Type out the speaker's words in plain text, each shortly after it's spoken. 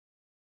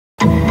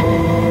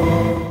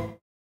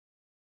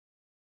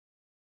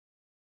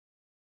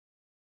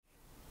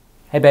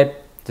Hey babe,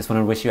 just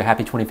wanted to wish you a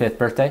happy 25th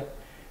birthday.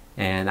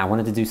 And I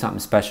wanted to do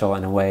something special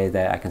in a way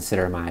that I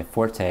consider my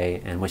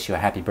forte and wish you a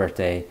happy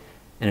birthday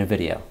in a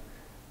video.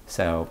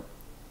 So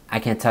I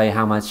can't tell you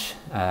how much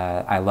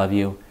I love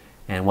you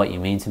and what you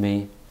mean to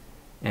me.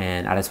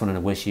 And I just wanted to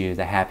wish you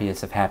the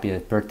happiest of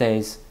happiest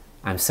birthdays.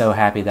 I'm so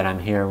happy that I'm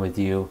here with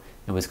you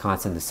in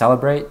Wisconsin to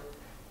celebrate.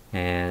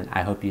 And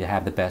I hope you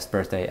have the best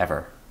birthday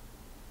ever.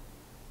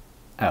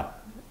 Oh,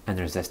 and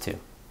there's this too.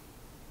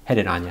 Hit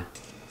it, Anya.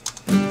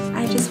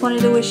 I just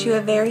wanted to wish you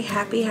a very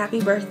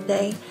happy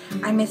birthday.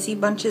 I miss you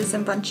bunches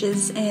and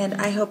bunches, and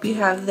I hope you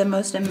have the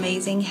most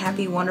amazing,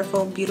 happy,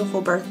 wonderful,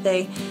 beautiful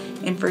birthday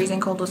in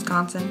freezing cold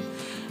Wisconsin.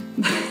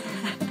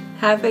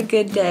 Have a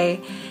good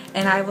day,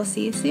 and I will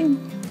see you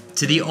soon.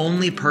 To the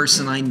only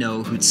person I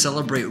know who'd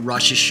celebrate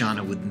Rosh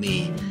Hashanah with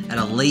me at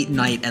a late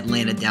night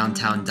Atlanta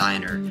downtown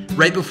diner,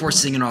 right before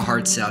singing our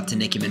hearts out to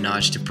Nicki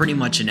Minaj to pretty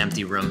much an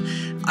empty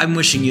room, I'm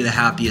wishing you the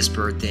happiest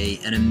birthday,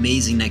 an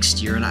amazing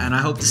next year, and I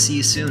hope to see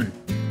you soon.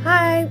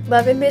 Hi,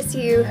 love and miss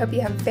you. Hope you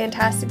have a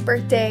fantastic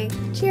birthday.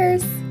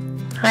 Cheers.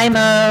 Hi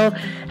Mo,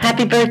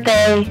 happy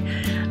birthday.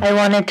 I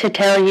wanted to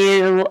tell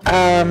you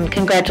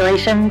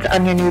congratulations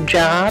on your new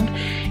job,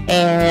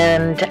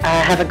 and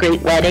have a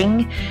great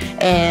wedding,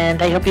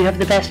 and I hope you have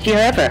the best year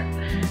ever.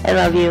 I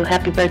love you.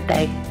 Happy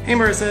birthday. Hey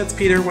Marissa, it's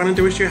Peter. Wanted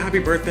to wish you a happy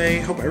birthday.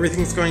 Hope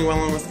everything's going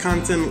well in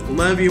Wisconsin.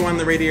 Love you on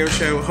the radio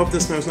show. Hope the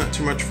snow's not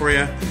too much for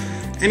you.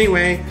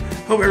 Anyway,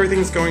 hope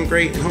everything's going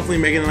great, and hopefully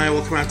Megan and I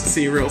will come out to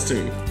see you real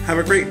soon. Have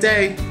a great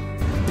day.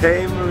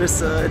 Hey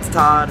Marissa, it's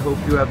Todd. Hope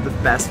you have the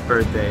best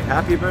birthday.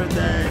 Happy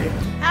birthday!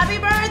 Happy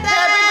birthday!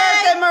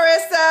 Happy birthday,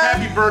 Marissa!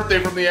 Happy birthday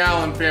from the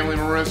Allen family,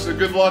 Marissa.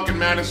 Good luck in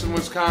Madison,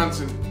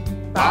 Wisconsin.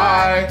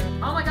 Bye.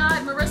 Oh my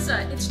God,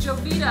 Marissa, it's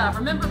Jovita.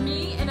 Remember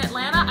me in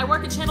Atlanta? I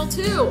work at Channel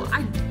 2.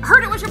 I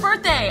heard it was your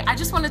birthday. I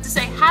just wanted to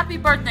say happy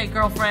birthday,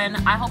 girlfriend.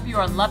 I hope you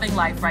are loving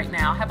life right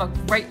now. Have a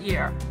great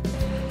year.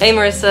 Hey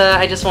Marissa,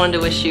 I just wanted to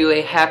wish you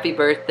a happy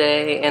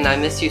birthday, and I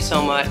miss you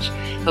so much.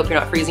 Hope you're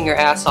not freezing your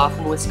ass off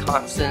in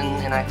Wisconsin,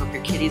 and I hope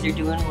your kitties are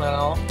doing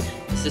well.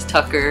 This is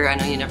Tucker. I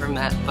know you never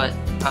met, but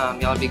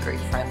y'all would be great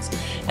friends.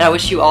 And I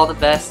wish you all the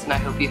best, and I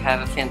hope you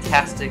have a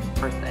fantastic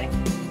birthday.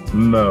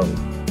 Mo,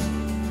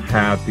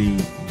 happy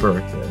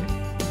birthday.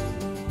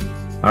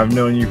 I've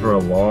known you for a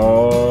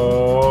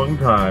long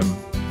time,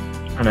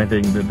 and I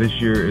think that this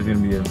year is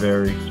going to be a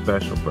very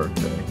special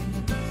birthday.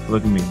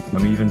 Look at me,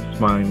 I'm even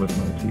smiling with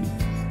my teeth.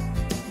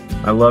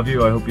 I love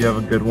you, I hope you have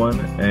a good one,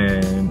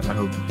 and I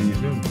hope to see you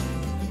soon.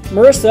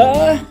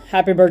 Marissa,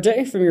 happy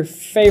birthday from your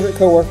favorite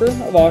coworker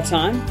of all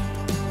time.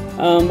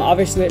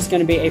 Obviously it's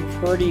going to be a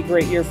pretty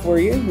great year for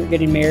you. You're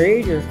getting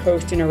married, you're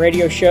hosting a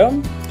radio show,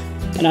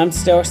 and I'm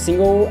still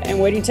single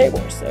and waiting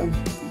tables, so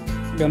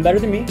you're doing better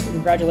than me, so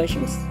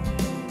congratulations.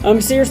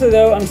 Seriously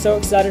though, I'm so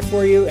excited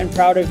for you and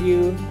proud of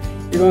you.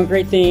 You're doing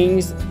great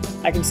things.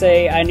 I can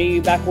say I knew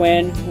you back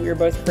when we were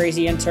both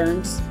crazy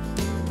interns.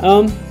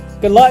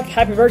 Good luck,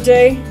 happy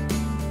birthday.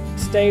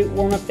 Stay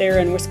warm up there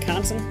in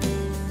Wisconsin.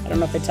 I don't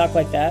know if they talk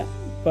like that,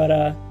 but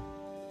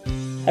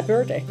happy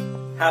birthday.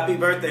 Happy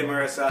birthday,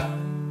 Marissa.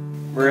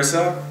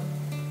 Marissa,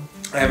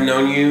 I have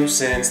known you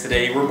since the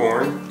day you were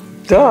born.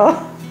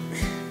 Duh.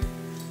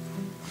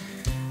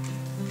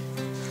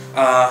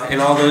 In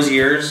all those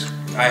years,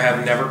 I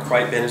have never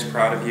quite been as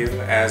proud of you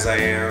as I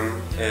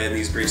am in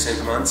these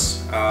recent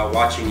months,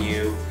 watching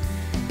you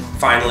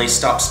finally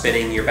stop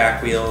spinning your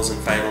back wheels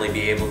and finally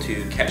be able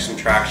to catch some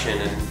traction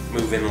and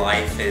move in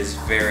life is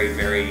very,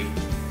 very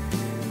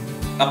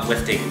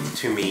uplifting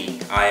to me.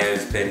 I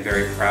have been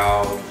very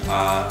proud.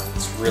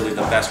 It's really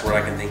the best word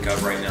I can think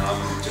of right now.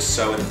 I'm just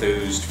so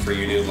enthused for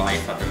your new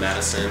life up in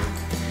Madison,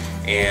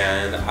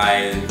 and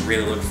I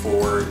really look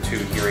forward to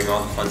hearing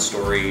all the fun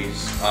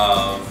stories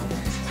of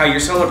how you're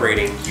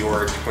celebrating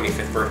your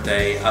 25th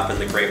birthday up in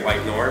the Great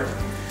White North.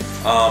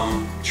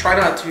 Try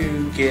not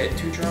to get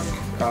too drunk.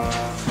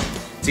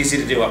 It's easy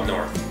to do up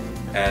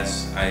north,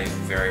 as I'm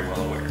very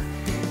well aware.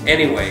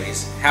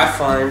 Anyways, have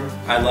fun.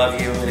 I love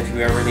you, and if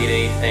you ever need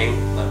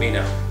anything, let me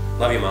know.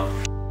 Love you,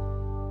 Mom.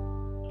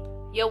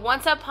 Yo,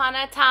 once upon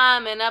a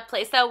time in a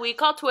place that we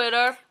call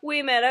Twitter,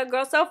 we met a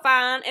girl so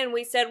fine, and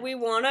we said we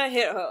wanna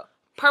hit her.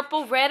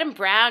 Purple, red, and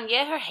brown,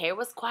 yeah, her hair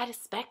was quite a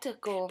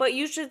spectacle. But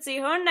you should see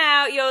her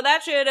now, yo,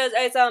 that shit is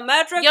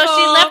asymmetrical. Yo,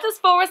 she left us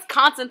for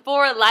Wisconsin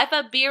for a life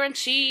of beer and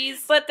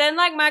cheese. But then,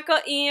 like Michael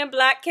Ian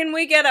Black, can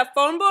we get a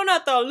phone bone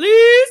at the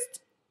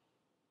least?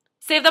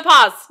 Save the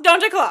pause. Don't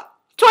declare.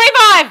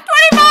 25!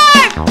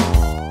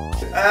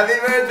 25! Happy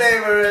birthday,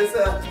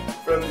 Marissa,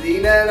 from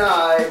Zena and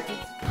I.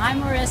 Hi,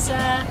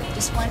 Marissa.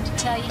 Just wanted to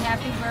tell you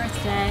happy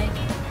birthday.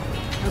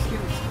 Hope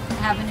you're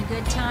having a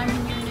good time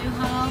in your new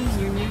home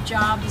and your new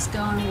job is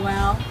going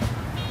well.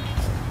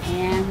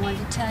 And wanted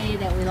to tell you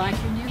that we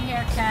like your new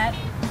haircut.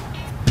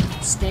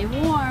 Stay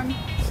warm.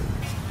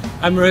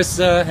 Hi,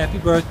 Marissa. Happy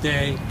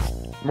birthday.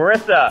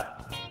 Marissa,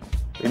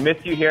 we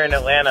miss you here in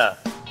Atlanta.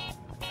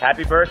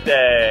 Happy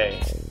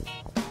birthday.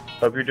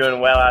 Hope you're doing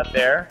well out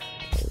there.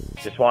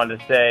 Just wanted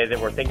to say that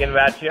we're thinking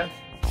about you,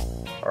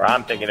 or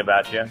I'm thinking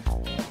about you,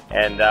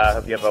 and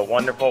hope you have a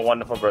wonderful,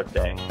 wonderful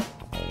birthday.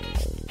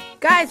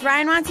 Guys,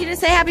 Ryan wants you to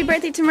say happy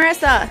birthday to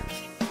Marissa.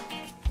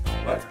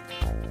 What?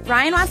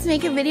 Ryan wants to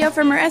make a video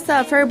for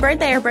Marissa for her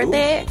birthday. Her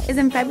birthday is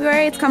in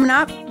February. It's coming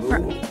up.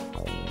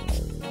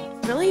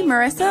 Really?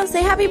 Marissa?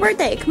 Say happy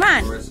birthday. Come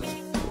on.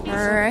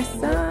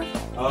 Marissa.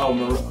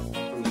 Oh,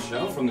 from the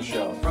show? From the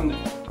show. From the...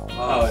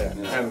 Oh, yeah.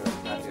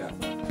 Yeah.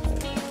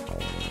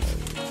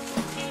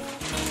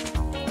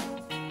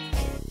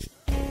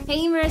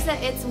 Hey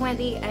Marissa, it's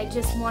Wendy. I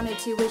just wanted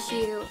to wish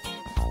you,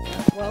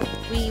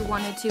 we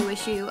wanted to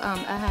wish you a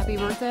happy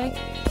birthday.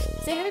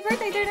 Say happy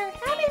birthday, Dana.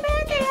 Happy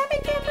birthday, happy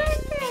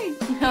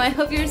birthday. No, I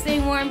hope you're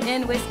staying warm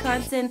in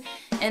Wisconsin,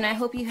 and I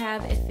hope you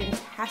have a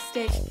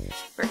fantastic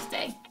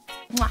birthday.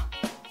 Mwah.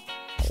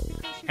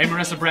 Hey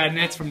Marissa, Brad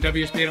Nitz from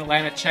WSB in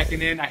Atlanta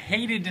checking in. I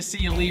hated to see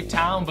you leave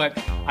town, but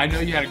I know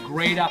you had a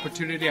great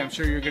opportunity. I'm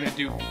sure you're gonna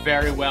do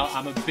very well.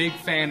 I'm a big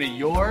fan of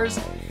yours,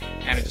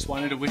 and I just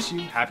wanted to wish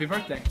you happy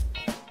birthday.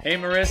 Hey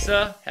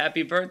Marissa,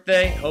 happy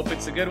birthday. Hope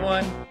it's a good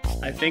one.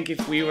 I think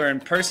if we were in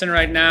person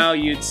right now,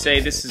 you'd say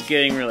this is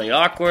getting really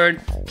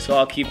awkward, so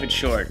I'll keep it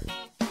short.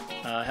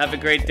 Have a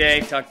great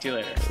day. Talk to you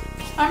later.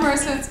 Hi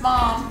Marissa, it's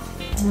Mom.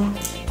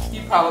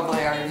 You probably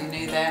already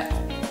knew that.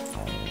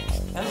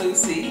 And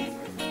Lucy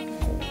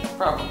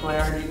probably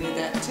already knew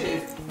that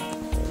too.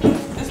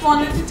 Just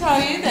wanted to tell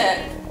you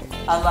that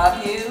I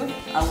love you.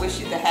 I wish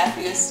you the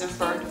happiest of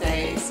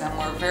birthdays, and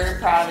we're very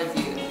proud of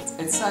you.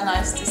 It's so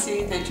nice to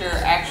see that you're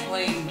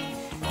actually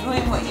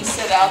doing what you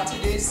set out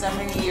to do so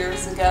many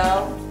years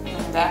ago.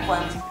 And back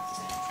when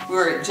we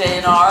were at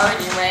J&R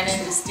and you ran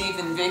into Steve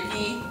and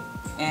Vicky,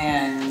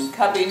 and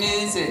Cubby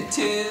News at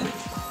 2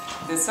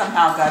 that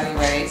somehow got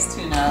erased,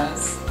 who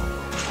knows.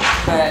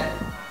 But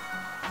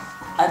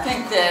I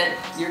think that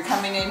you're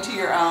coming into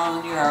your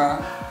own. You're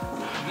a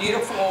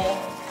beautiful,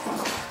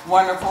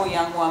 wonderful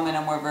young woman,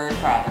 and we're very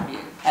proud of you.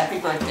 Happy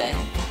birthday.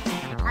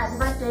 Happy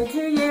birthday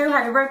to you,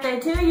 happy birthday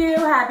to you,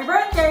 happy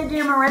birthday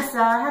dear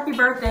Marissa, happy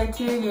birthday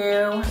to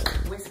you.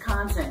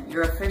 Wisconsin,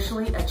 you're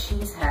officially a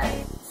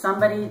cheesehead.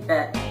 Somebody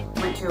that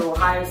went to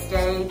Ohio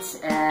State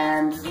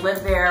and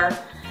lived there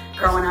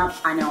growing up.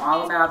 I know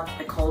all about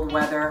the cold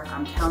weather.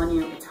 I'm telling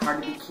you, it's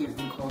hard to be cute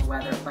in cold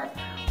weather, but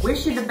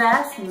wish you the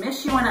best,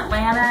 miss you in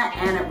Atlanta,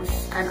 and it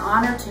was an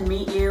honor to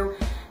meet you,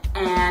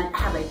 and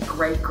have a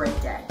great,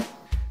 great day.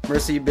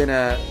 Marissa, you've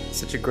been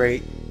such a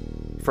great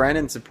friend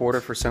and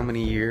supporter for so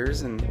many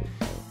years, and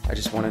I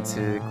just wanted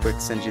to quick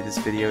send you this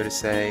video to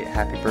say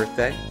happy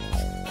birthday.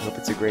 I hope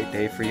it's a great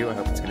day for you. I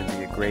hope it's going to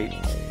be a great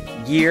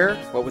year,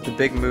 what with the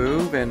big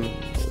move and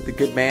the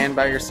good man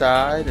by your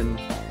side and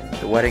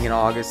the wedding in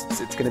August.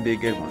 It's going to be a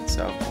good one,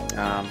 so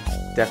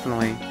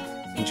definitely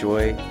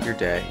enjoy your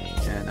day,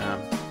 and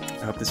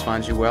I hope this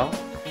finds you well.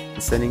 I'm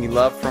sending you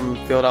love from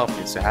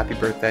Philadelphia, so happy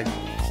birthday,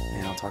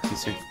 and I'll talk to you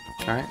soon.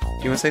 Alright?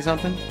 You want to say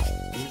something?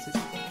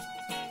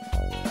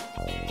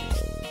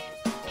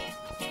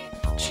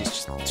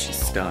 She's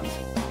stunned.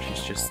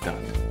 She's just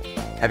stunned.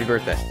 Happy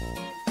birthday.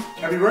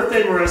 Happy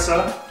birthday,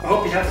 Marissa. I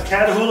hope you have a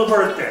Catahoula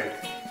birthday.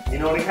 You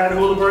know what a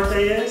Catahoula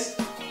birthday is?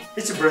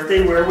 It's a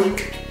birthday where we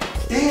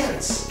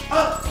dance.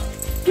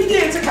 We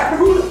dance a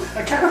Catahoula,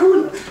 a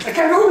Catahoula, a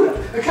Catahoula,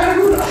 a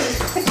Catahoula.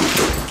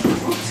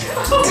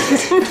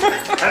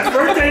 Happy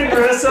birthday,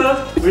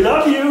 Marissa. We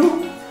love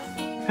you.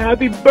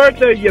 Happy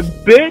birthday, you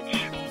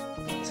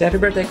bitch. Say happy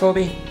birthday,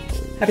 Kobe.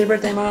 Happy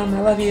birthday, Mom.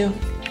 I love you.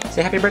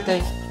 Say happy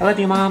birthday. I love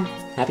you, Mom.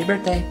 Happy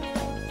birthday.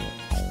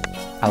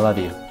 I love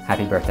you.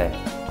 Happy birthday.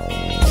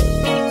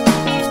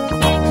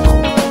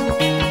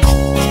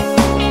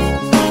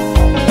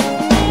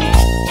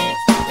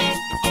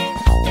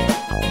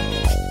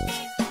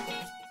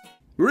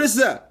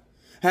 Marissa,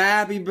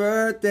 happy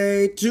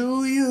birthday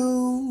to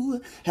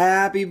you.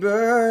 Happy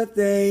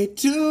birthday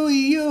to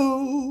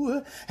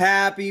you.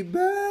 Happy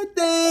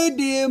birthday,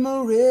 dear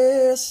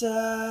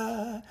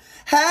Marissa.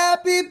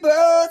 Happy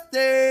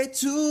birthday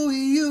to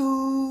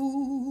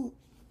you.